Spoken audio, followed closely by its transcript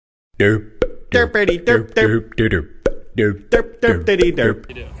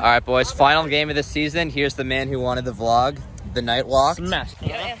Alright boys, final game of the season. Here's the man who wanted the vlog, the night walk. Smash.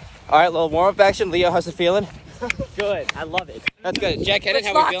 Yeah. Alright, little warm-up action. Leo, how's it feeling? Good, I love it. That's good. Jack, Hennon,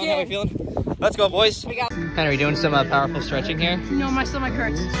 how we feeling? How we feeling? Let's go, boys. Are we doing some powerful stretching here? No, my stomach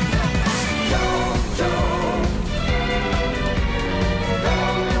hurts.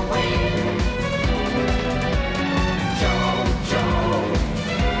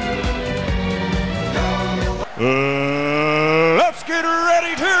 Let's get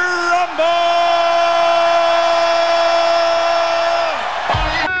ready to rumble!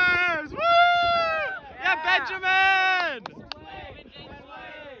 Woo! Yeah, Benjamin!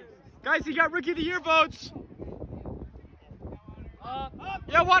 Guys, he got Rookie of the Year votes.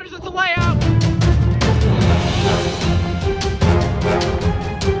 Yeah, Waters, it's a layout.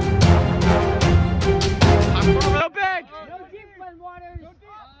 Go big! No deep one, Waters.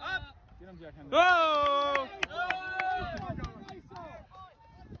 Oh!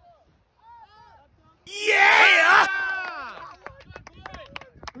 Yeah!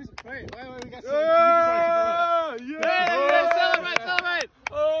 Wait, we got some. Yeah! Celebrate!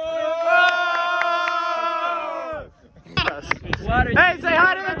 Hey, say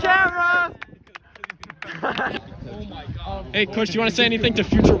hi to the camera! Hey, Coach, do you want to say anything to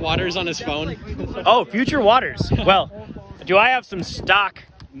future Waters on his phone? Oh, future Waters. Well, do I have some stock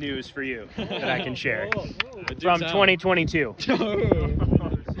news for you that I can share from 2022?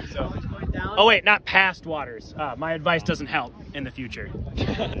 Oh wait, not past Waters. My advice doesn't help in the future.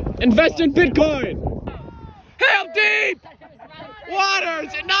 Invest in Bitcoin! Hail deep!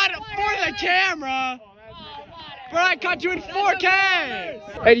 Waters, and not for the camera! But I caught you in 4K!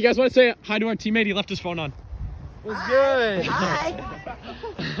 Hey, do you guys want to say hi to our teammate? He left his phone on. What's good?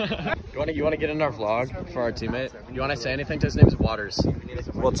 You want to get in our vlog for our teammate? You want to say anything to his name is Waters?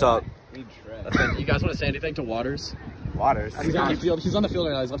 What's up? You guys want to say anything to Waters? Waters. He's on the field. He's on the field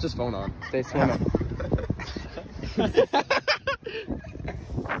right now. He's left his phone on. Stay swimming.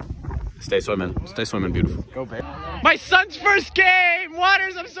 Stay swimming. Stay swimming, beautiful. Go, babe. My son's first game!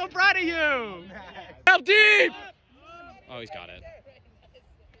 Waters, I'm so proud of you! Help deep! Oh, he's got it.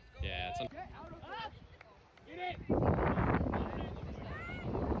 Yeah, it's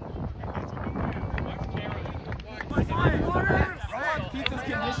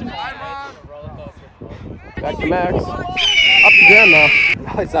Back to Max. Up to Graham now.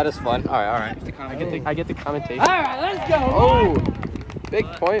 Oh, it's not as fun. All right. I get the commentation. All right, let's go. Oh, big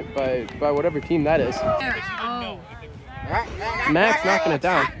point by whatever team that is. Oh. Max knocking it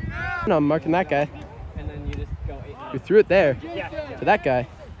down. No, I'm marking that guy. And then you just go. You threw it there to that guy.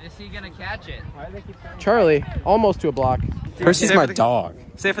 Is he gonna catch it? Charlie, almost to a block. Percy's my dog.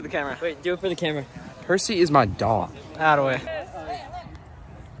 Say it for the camera. Wait, do it for the camera. Percy is my dog. Out of the way.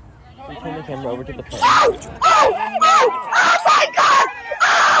 Turn the camera over to the phone.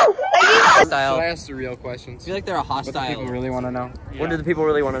 Hostile. Should I ask the real questions? I feel like they're a What do hostile. people really want to know? What do the people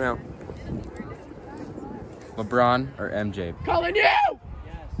really want to know? LeBron or MJ? Calling you!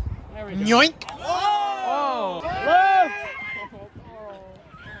 Yoink! Oh!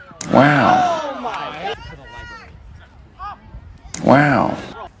 Wow. Wow.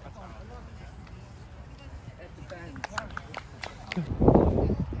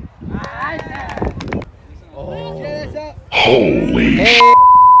 Holy.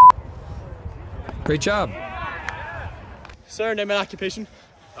 Great job. Sir, name and occupation.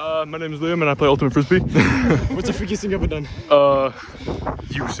 My name is Liam and I play Ultimate Frisbee. What's the freakiest thing you've ever done?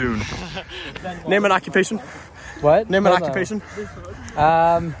 You soon. Name and occupation. What? Name and occupation.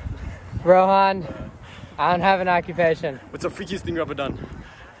 Rohan, I don't have an occupation. What's the freakiest thing you've ever done?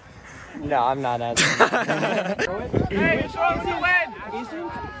 No, I'm not answering. Hey, show us who win! It's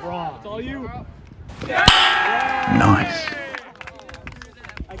all you. Nice.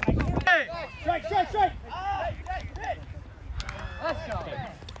 Hey! Strike! Let's go.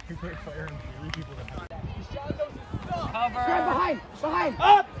 Cover. Behind.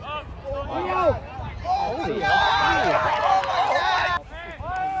 Up! Leo.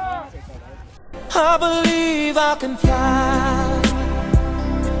 I believe I can fly.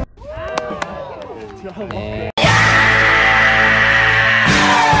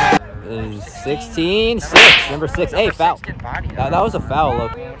 16-6, number 6. Hey, foul. That was a foul,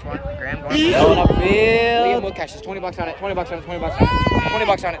 look. Going upfield. Liam will catch this. 20 bucks on it. 20 bucks on it. 20 bucks on it. 20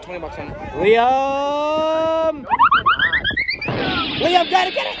 bucks on it. 20 bucks on it. Liam! Liam,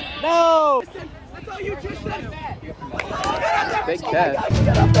 gotta get it! No! That's all you just said. Big catch.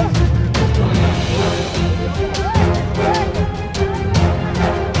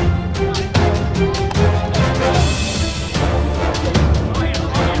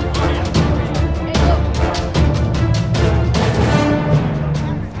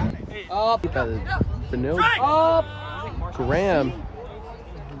 Vanilla. Graham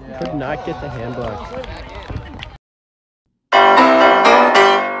could not get the hand block.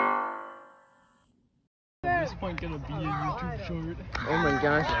 At this point, gonna be a YouTube short. Oh my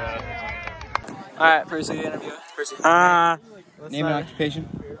gosh. Alright, Percy, interview. Percy. Name and occupation.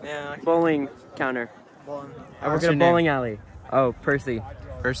 Yeah. Bowling counter. I work What's at a your bowling name? alley. Oh, Percy.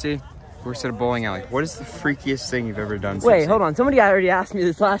 Percy, works at a bowling alley. What is the freakiest thing you've ever done? Wait, hold on. Somebody already asked me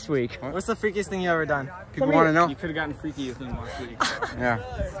this last week. What's the freakiest thing you ever done? People want to know. You could have gotten freaky with him last week. Yeah.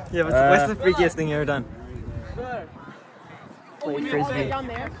 Yeah, what's the freakiest thing you ever done? Played frisbee.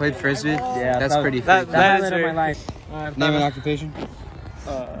 Played frisbee? Yeah, That's pretty that- freaky. that- That's my life. Name and occupation.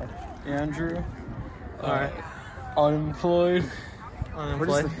 Andrew. Alright. Unemployed. What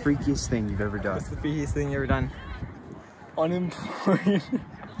is the freakiest thing you've ever done? What's the freakiest thing you ever done? Unemployed.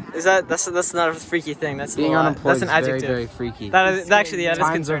 That's not a freaky thing. That's Being a lot. unemployed That's an is adjective. very, very freaky. That is actually, yeah, that's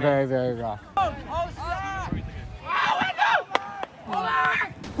Times are concerning. very, very rough.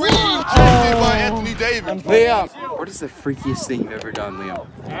 By Anthony Davis. Liam, what is the freakiest thing you've ever done, Liam?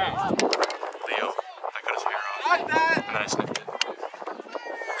 Leo, I cut his hair off. And then I sniffed it.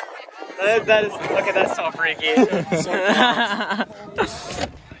 That is, okay, that's so freaky.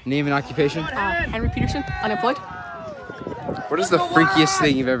 Name and occupation. Henry Peterson, unemployed. What is the freakiest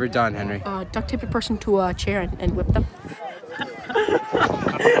thing you've ever done, Henry? Duct tape a person to a chair and whip them.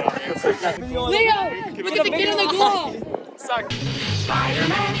 Leo, look at the kid on the glove.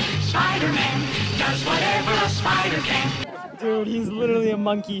 Spider-Man does whatever a spider can. Dude, he's literally a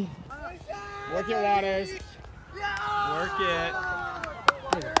monkey. Work your waters. Work it.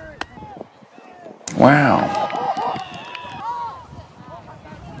 Wow.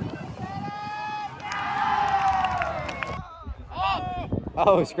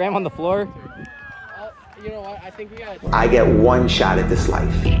 Oh, scram on the floor. You know what? I think we got. I get one shot at this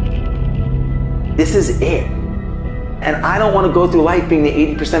life. This is it. And I don't want to go through life being the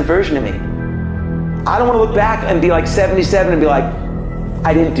 80% version of me. I don't want to look back and be like 77 and be like,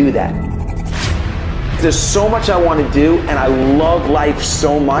 I didn't do that. There's so much I want to do, and I love life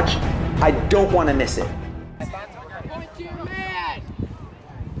so much, I don't want to miss it.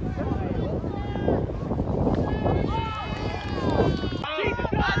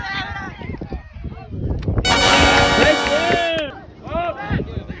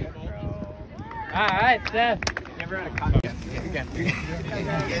 Alright, Seth. Never had a contest. Again.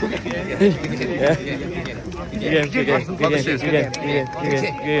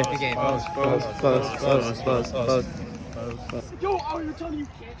 Yo, oh, you're telling me you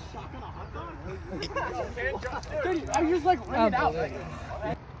can't shotgun a hot dog? Dude, I just like ring it out.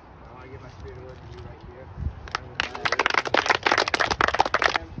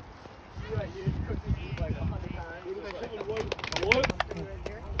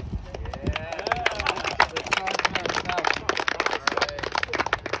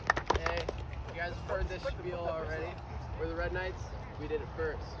 Already. We're the Red Knights. We did it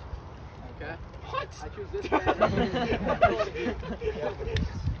first. Okay? What? I choose this man.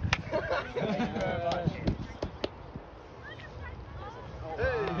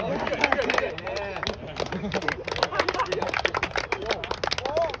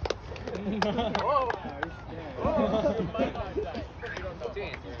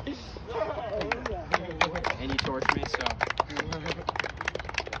 And you torched me, so.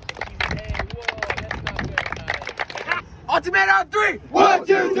 Ultimate on 3! 1,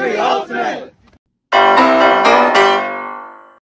 2, 3, ultimate!